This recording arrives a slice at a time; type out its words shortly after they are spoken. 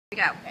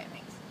Go. Okay,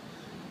 thanks.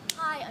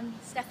 Hi, I'm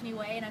Stephanie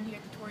Way, and I'm here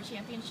at the Tour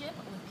Championship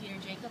with Peter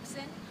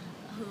Jacobsen,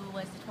 who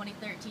was the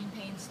 2013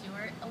 Payne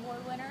Stewart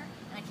Award winner.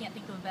 And I can't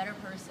think of a better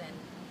person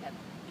that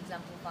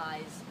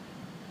exemplifies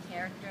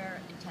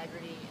character,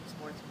 integrity, and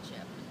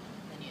sportsmanship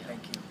than you.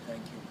 Thank you,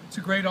 thank you. It's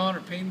a great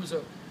honor. Payne was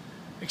an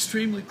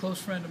extremely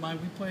close friend of mine.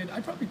 I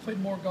probably played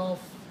more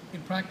golf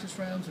in practice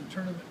rounds and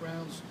tournament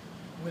rounds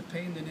with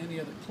Payne than any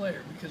other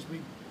player because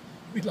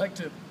we'd like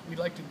to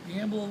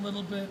gamble a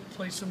little bit,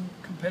 play some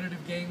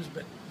competitive games,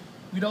 but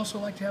we'd also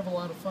like to have a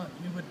lot of fun.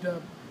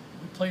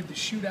 We played the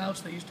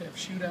shootouts. They used to have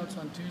shootouts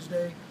on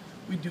Tuesday.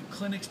 We'd do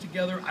clinics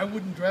together. I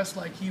wouldn't dress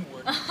like he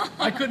would.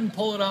 I couldn't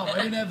pull it off. I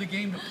didn't have the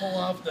game to pull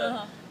off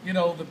the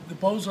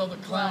Bozo the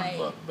Clown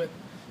look. But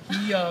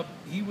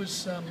he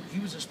was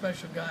a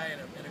special guy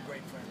and a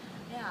great friend.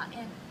 Yeah,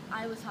 and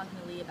I was talking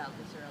to Lee about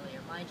this earlier.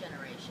 My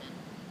generation,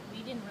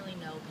 we didn't really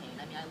know Payne.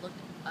 I mean, I looked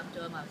up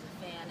to him. I was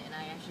a fan, and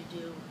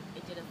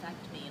it did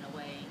affect me in a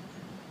way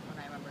when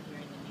I remember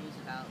hearing the news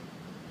about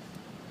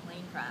the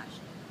plane crash.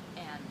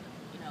 And,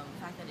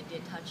 the fact that it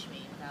did touch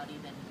me without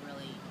even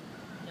really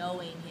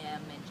knowing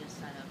him and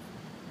just kind of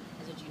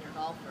as a junior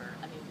golfer.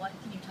 I mean, what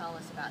can you tell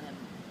us about him,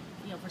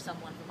 for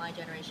someone from my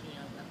generation,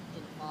 that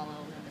didn't follow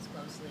him as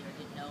closely or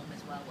didn't know him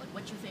as well?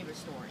 What's your favorite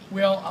story?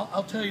 Well,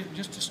 I'll tell you,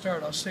 just to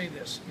start, I'll say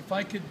this. If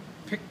I could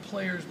pick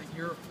players that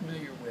you're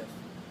familiar with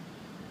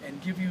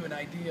and give you an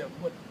idea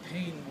of what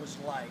Payne was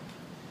like,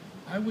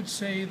 I would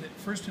say that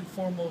first and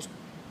foremost,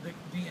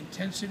 the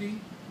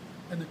intensity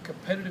and the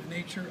competitive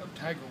nature of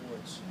Tiger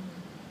Woods.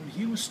 When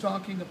he was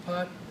stalking a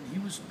putt, when he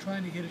was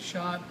trying to hit a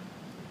shot,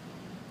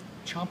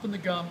 chomping the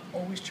gum,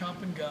 always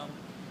chomping gum,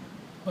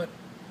 but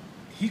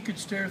he could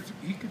stare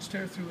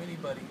through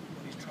anybody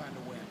when he's trying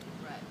to win.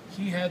 Right.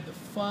 He had the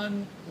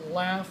fun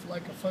laugh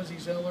like a Fuzzy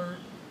Zeller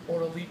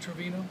or a Lee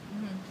Trevino.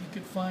 Mm-hmm.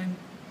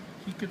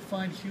 He could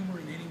find humor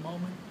in any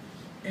moment.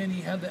 And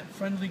he had that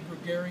friendly,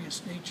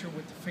 gregarious nature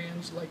with the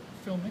fans like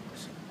Phil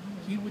Mickelson.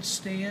 He would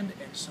stand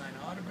and sign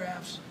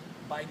autographs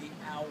by the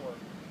hour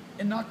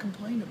and not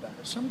complain about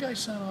it. Some guys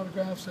sign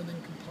autographs and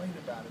then complain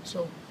about it.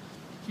 So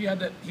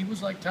he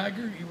was like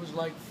Tiger, he was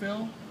like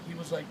Phil, he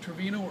was like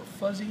Trevino or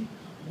Fuzzy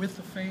with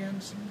the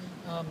fans.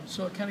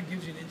 So it kind of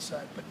gives you an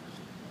insight. But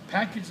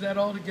package that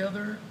all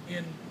together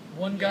in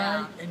one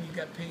guy and you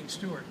got Payne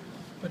Stewart.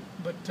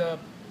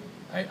 But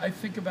I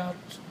think about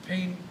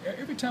Payne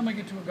every time I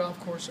get to a golf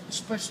course,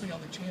 especially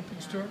on the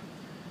Champions Tour.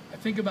 I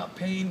think about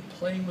Payne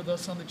playing with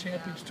us on the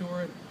Champions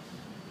Tour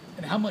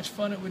and how much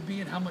fun it would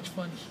be and how much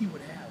fun he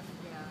would have.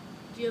 Yeah.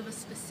 Do you have a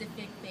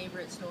specific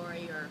favorite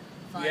story or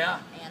fun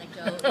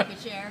anecdote you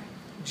could share?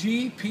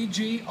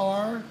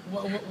 PGR.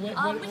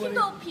 We can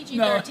go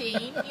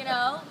PG-13.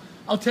 No.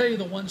 I'll tell you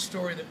the one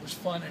story that was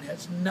fun and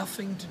has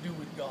nothing to do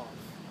with golf.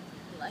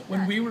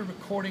 When we were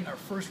recording our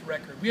first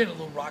record, we had a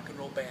little rock and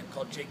roll band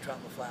called Jake Trout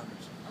and the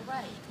Flounders. Oh,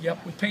 right.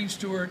 Yep, with Payne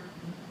Stewart,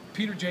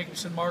 Peter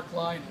Jacobsen, Mark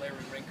Lai, and Larry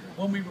Rinker.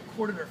 When we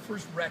recorded our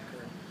first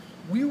record,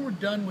 we were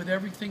done with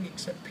everything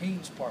except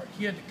Payne's part.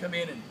 He had to come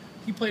in and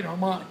he played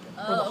harmonica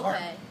or the harp.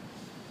 Okay.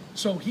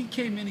 So he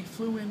came in, he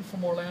flew in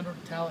from Orlando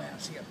to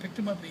Tallahassee. I picked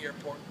him up at the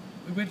airport.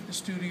 We went to the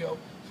studio.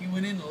 He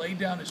went in and laid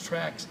down his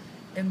tracks,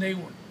 and they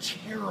were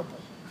terrible.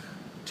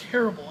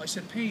 Terrible. I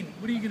said, Payne,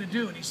 what are you going to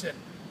do? And he said,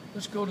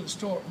 let's go to the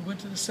store. We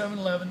went to the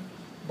 7-Eleven,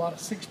 bought a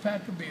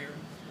 6-pack of beer,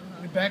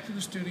 went back to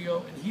the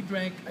studio, and he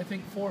drank, I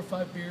think, 4 or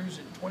 5 beers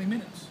in 20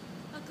 minutes.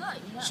 Oh,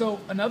 good. Yeah. So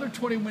another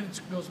 20 minutes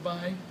goes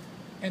by,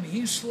 and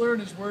he's slurring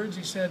his words.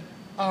 He said,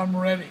 I'm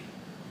ready.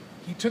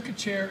 He took a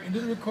chair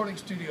into the recording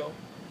studio,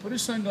 put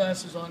his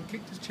sunglasses on,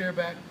 kicked his chair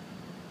back,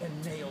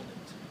 and nailed it.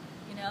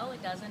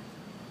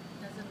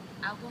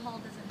 Alcohol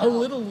doesn't help. A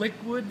little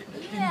liquid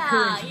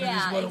encouragement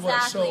is what it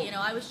was. So,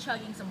 I was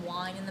chugging some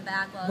wine in the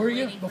back while I was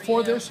waiting for you.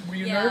 Before this? Were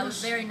you nervous? I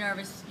was very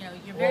nervous.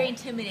 You're very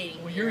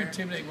intimidating. Well, you're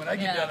intimidating. When I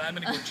get done, I'm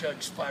going to go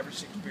chug 5 or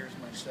 6 beers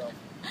myself.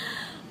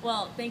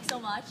 Well, thanks so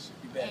much.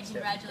 You bet, and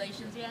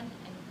congratulations again.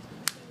 And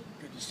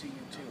good to see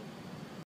you, too.